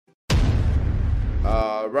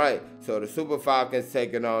Alright, so the Super Falcons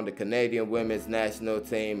taking on the Canadian women's national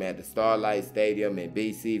team at the Starlight Stadium in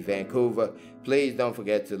BC, Vancouver. Please don't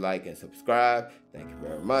forget to like and subscribe. Thank you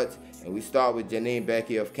very much. And we start with Janine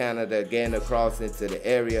Becky of Canada getting across into the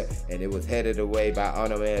area, and it was headed away by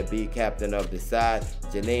Honorman B, captain of the side.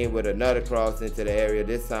 Janine with another cross into the area.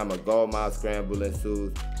 This time a goal mouth scramble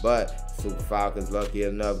ensues, but Super Falcons lucky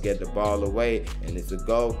enough get the ball away, and it's a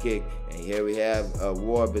goal kick. And here we have a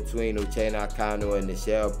war between Uchenna Kanu and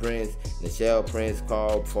Nichelle Prince. Nichelle Prince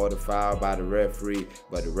called for the foul by the referee,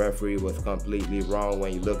 but the referee was completely wrong.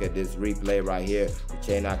 When you look at this replay right here,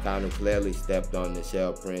 Uchenna Kanu clearly stepped on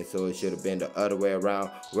Nichelle Prince, so it should have been the other way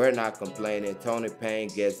around. We're not complaining. Tony Payne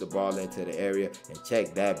gets the ball into the area, and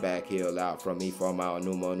check that back heel out from Ifeoma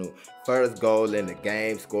Onumonu. First goal in the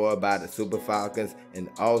game scored by the Super Falcons, and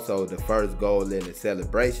also the first goal in the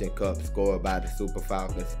Celebration Cup scored by the Super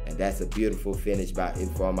Falcons, and that's a beautiful finish by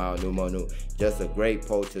Ifeoma Onumonu. Just a great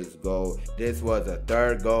poacher's goal. This was a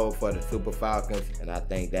third goal for the Super Falcons, and I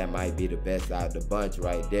think that might be the best out of the bunch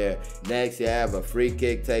right there. Next, you have a free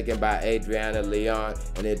kick taken by Adriana Leon,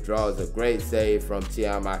 and it draws a great save from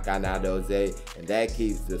Chiamaka Nadoze, and that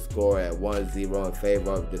keeps the score at 1-0 in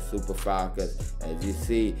favor of the Super Falcons. As you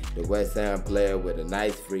see, the West Ham player with a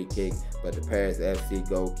nice free kick, but the Paris FC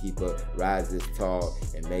goalkeeper rises tall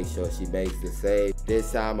and makes sure she makes the save.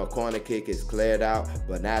 This time a corner kick is cleared out,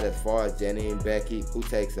 but not as far as Janine Becky, who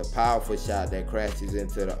takes a powerful shot that crashes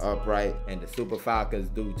into the upright, and the Super Falcons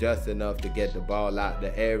do just enough to get the ball out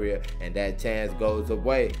the area, and that chance goes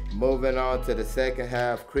away. Moving on to the second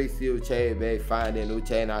half, Chrissy Uchebe finding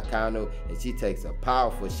Uchenna Kanu, and she takes a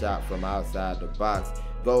powerful shot from outside the box.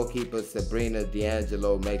 Goalkeeper Sabrina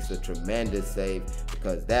D'Angelo makes a tremendous save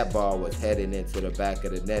because that ball was heading into the back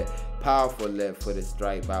of the net. Powerful left-footed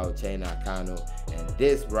strike by Uchenna Kanu. And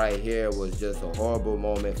this right here was just a horrible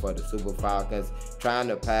moment for the Super Falcons, trying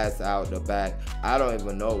to pass out the back. I don't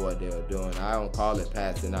even know what they were doing. I don't call it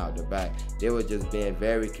passing out the back. They were just being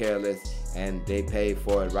very careless, and they paid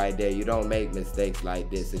for it right there. You don't make mistakes like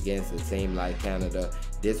this against a team like Canada.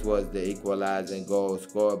 This was the equalizing goal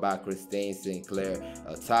scored by Christine Sinclair,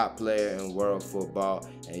 a top player in world football,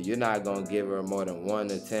 and you're not going to give her more than one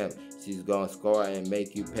attempt. She's going to score and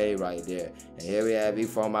make you pay right there. And here we have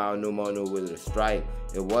Ifeoma Onumonu with a strike.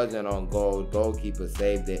 It wasn't on goal. Goalkeeper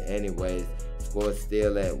saved it anyways. Score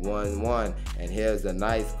still at 1-1, and here's a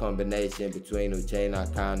nice combination between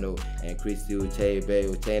Uchenna Kanu and Chrissy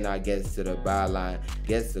Uchebe. Uchenna gets to the byline,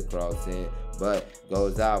 gets the cross in, but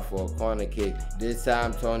goes out for a corner kick. This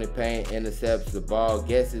time Tony Payne intercepts the ball,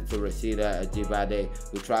 gets it to Rashida Ajibade,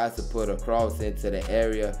 who tries to put a cross into the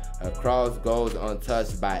area. A cross goes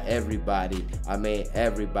untouched by everybody,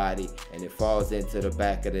 everybody, and it falls into the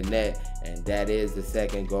back of the net, and that is the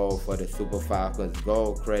second goal for the Super Falcons.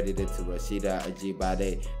 Goal credited to Rashida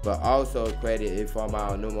Ajibade, but also credit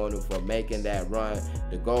Ifeoma Onumonu for making that run.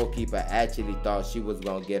 The goalkeeper actually thought she was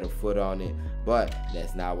going to get a foot on it, but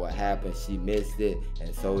that's not what happened. She missed it,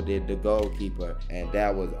 and so did the goalkeeper, and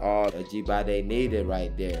that was all Ajibade needed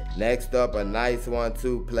right there. Next up, a nice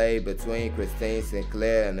 1-2 play between Christine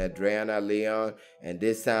Sinclair and Adriana Leon, and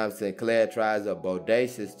this time Sinclair tries a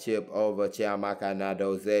bodacious chip over Chiamaka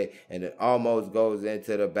Nadoze, and it almost goes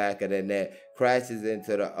into the back of the net, crashes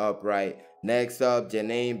into the upright. Next up,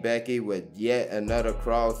 Janine Becky with yet another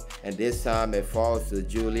cross, and this time it falls to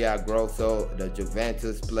Julia Grosso, the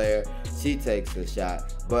Juventus player. She takes a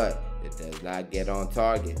shot, but it does not get on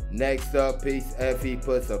target. Next up, Peace Effie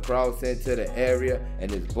puts a cross into the area,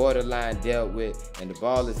 and is borderline dealt with, and the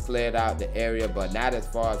ball is cleared out the area, but not as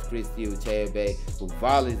far as Chrissy Uchebe, who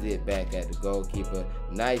volleys it back at the goalkeeper.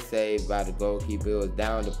 Nice save by the goalkeeper. It was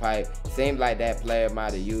down the pipe. Seemed like that player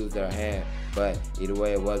might have used her hand, but either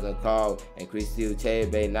way it wasn't called. And Chrissy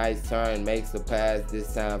Uchebe, nice turn, makes a pass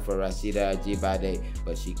this time for Rashida Ajibade,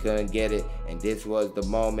 but she couldn't get it, and this was the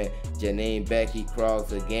moment. Janine Becky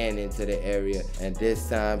crossed again into the area, and this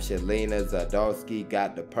time Shalina Zadowski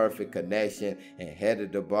got the perfect connection and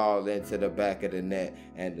headed the ball into the back of the net.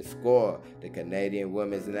 And the score, the Canadian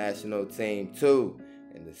women's national team 2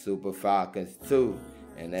 and the Super Falcons 2.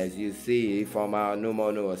 And as you see, Ifeoma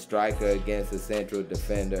Onumonu, a striker against a central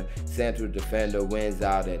defender. Central defender wins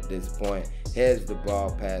out at this point, heads the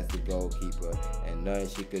ball past the goalkeeper, and nothing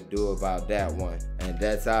she could do about that one. And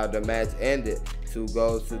that's how the match ended,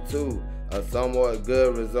 2-2. A somewhat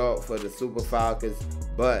good result for the Super Falcons,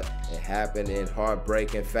 but it happened in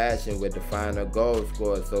heartbreaking fashion with the final goal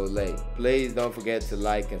scored so late. Please don't forget to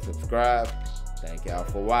like and subscribe. Thank y'all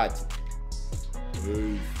for watching.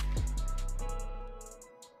 Peace.